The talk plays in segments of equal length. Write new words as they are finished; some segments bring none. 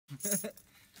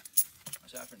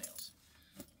Watch out for nails.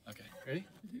 Okay, ready?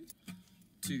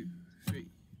 2, 3.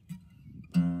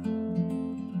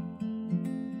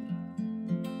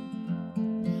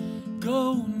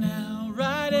 Go now,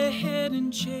 right ahead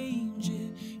and change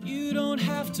it. You don't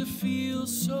have to feel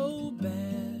so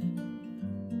bad.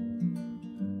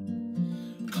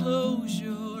 Close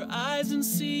your eyes and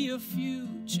see your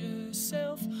future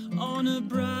self on a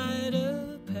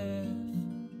brighter path.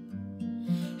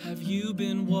 Have you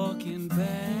been walking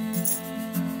backwards,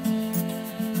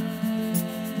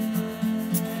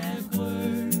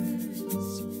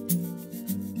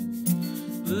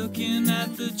 looking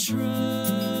at the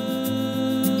trouble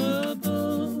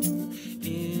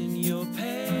in your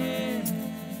past?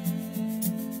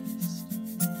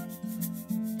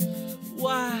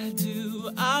 Why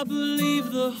do I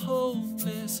believe the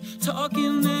hopeless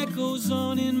talking that goes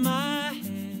on in my head?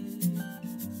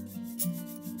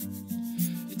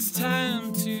 It's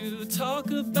time to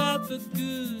talk about the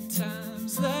good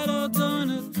times that are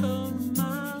gonna come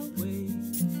my way.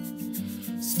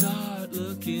 Start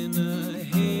looking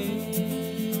ahead.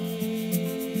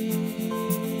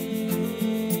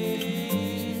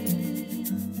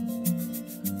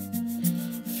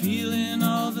 Feeling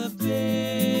all the best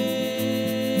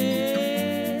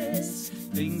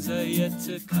things are yet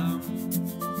to come.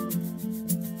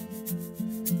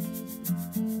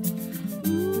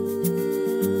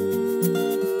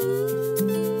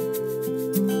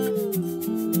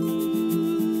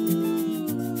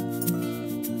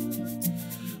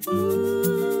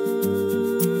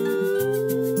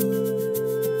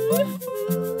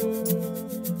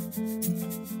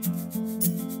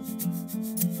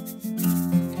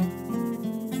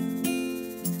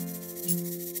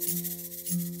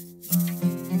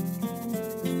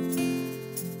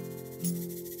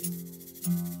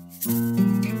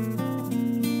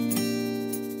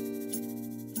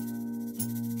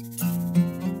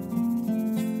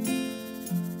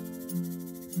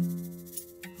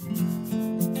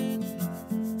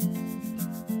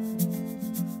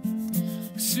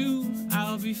 Soon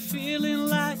I'll be feeling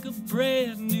like a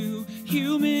brand new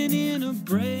human in a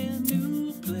brand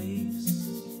new place.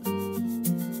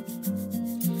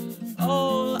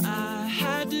 All I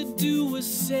had to do was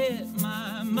set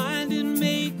my mind and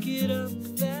make it up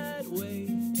that way.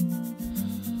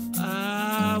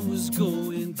 I was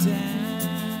going down.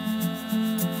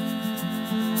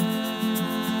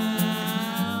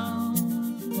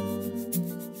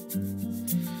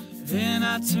 Then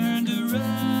I turned around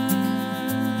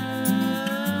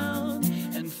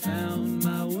and found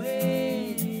my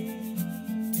way.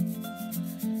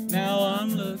 Now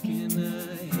I'm looking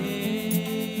ahead,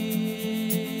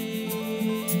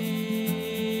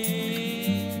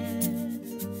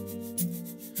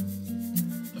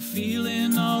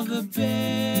 feeling all the best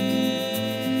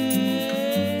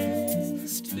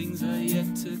things are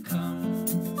yet to come.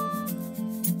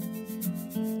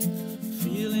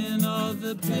 Feeling all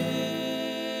the best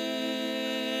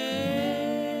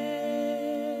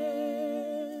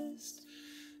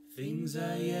things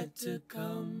are yet to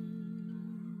come.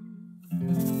 I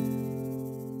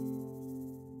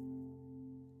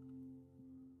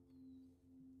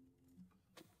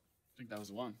think that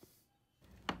was one.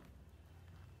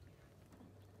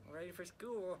 Ready for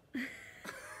school.